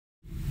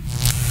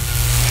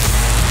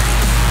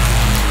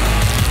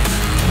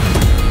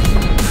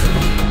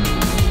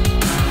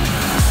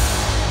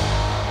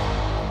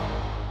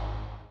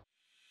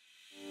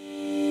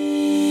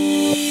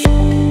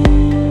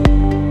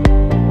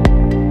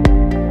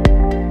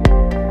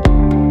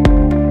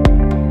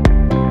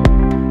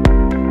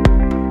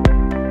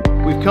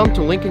come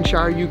to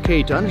Lincolnshire,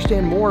 UK to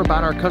understand more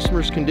about our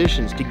customers'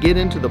 conditions, to get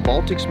into the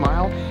Baltic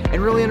Smile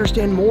and really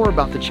understand more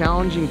about the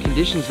challenging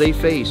conditions they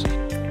face.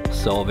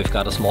 So we've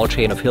got a small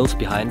chain of hills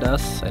behind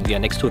us and we are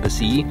next to the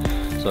sea.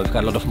 So we've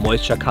got a lot of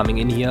moisture coming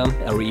in here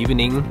every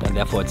evening and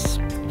therefore it's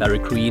very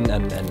green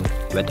and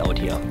wet out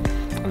here.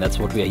 And that's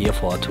what we are here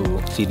for,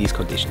 to see these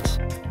conditions.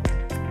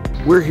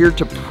 We're here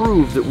to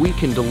prove that we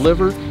can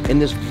deliver in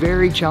this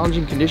very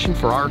challenging condition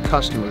for our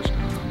customers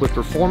with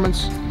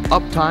performance,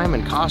 uptime,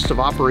 and cost of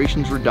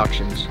operations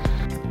reductions.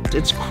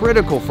 It's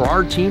critical for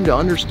our team to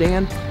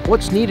understand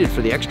what's needed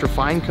for the extra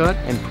fine cut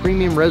and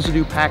premium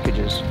residue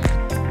packages.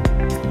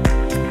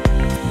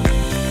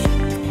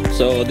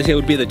 So this here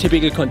would be the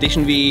typical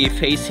condition we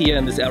face here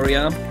in this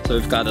area. So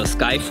we've got a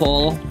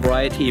skyfall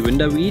variety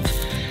winter wheat,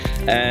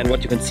 and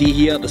what you can see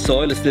here, the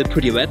soil is still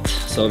pretty wet.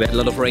 So we had a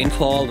lot of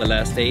rainfall the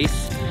last days.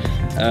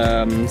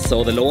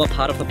 So the lower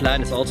part of the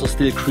plant is also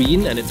still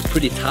green and it's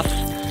pretty tough.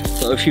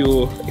 So if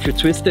you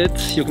twist it,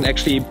 you can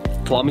actually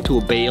form into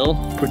a bale,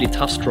 pretty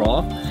tough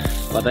straw.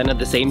 But then at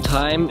the same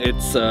time,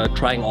 it's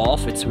drying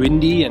off, it's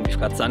windy and we've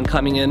got sun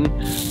coming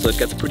in. So it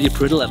gets pretty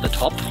brittle at the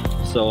top.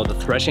 So the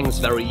threshing is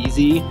very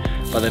easy,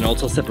 but then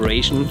also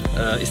separation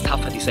is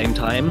tough at the same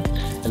time.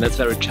 And that's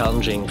very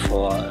challenging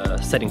for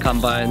setting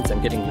combines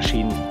and getting the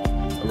machine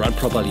run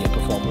properly and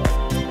perform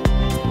well.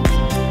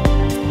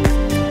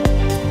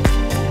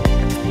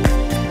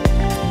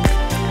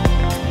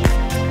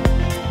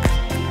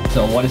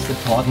 So what is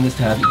important is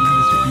to have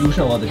even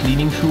distribution over the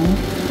cleaning shoe.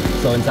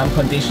 So in some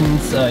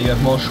conditions you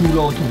have more shoe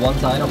load to one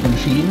side of the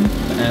machine,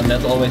 and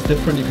that's always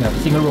different if you have a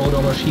single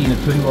rotor machine, a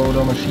twin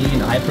rotor machine,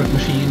 a hybrid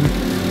machine,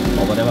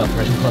 or whatever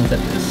threshing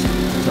concept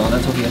is. So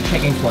that's what we are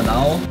checking for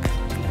now.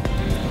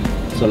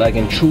 So like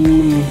in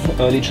June,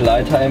 early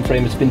July time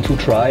frame, it's been too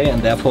dry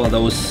and therefore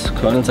those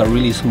kernels are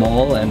really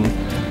small and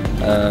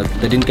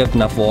they didn't get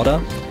enough water.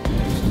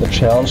 The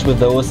challenge with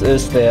those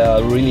is they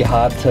are really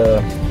hard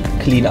to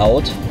clean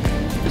out.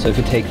 So if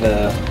you take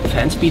the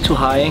fan speed too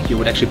high, you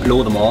would actually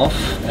blow them off,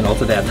 and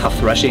also they are tough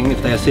threshing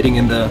if they are sitting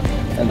in the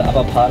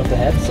upper part of the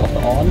heads of the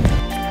awn.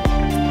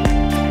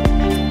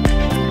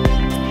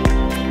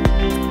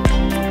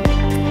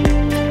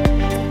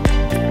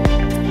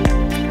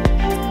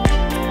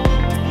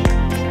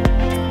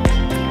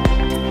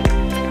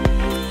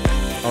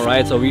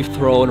 Alright, so we've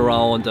thrown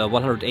around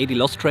 180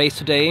 lost trays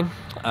today,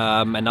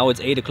 and now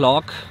it's 8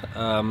 o'clock.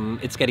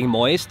 It's getting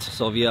moist,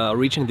 so we are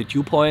reaching the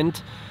dew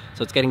point.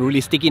 So it's getting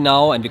really sticky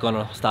now and we're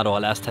gonna start our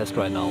last test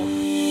right now.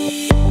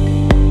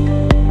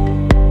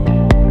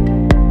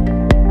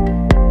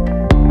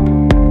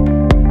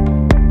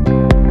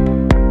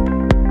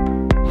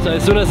 So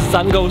as soon as the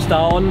sun goes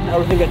down,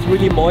 everything gets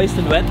really moist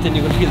and wet and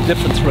you can feel the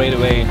difference straight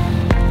away.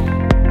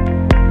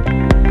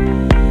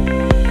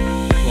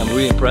 I'm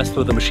really impressed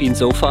with the machine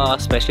so far,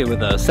 especially with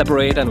the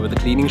separator and with the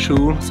cleaning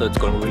shoe, so it's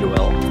going really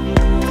well.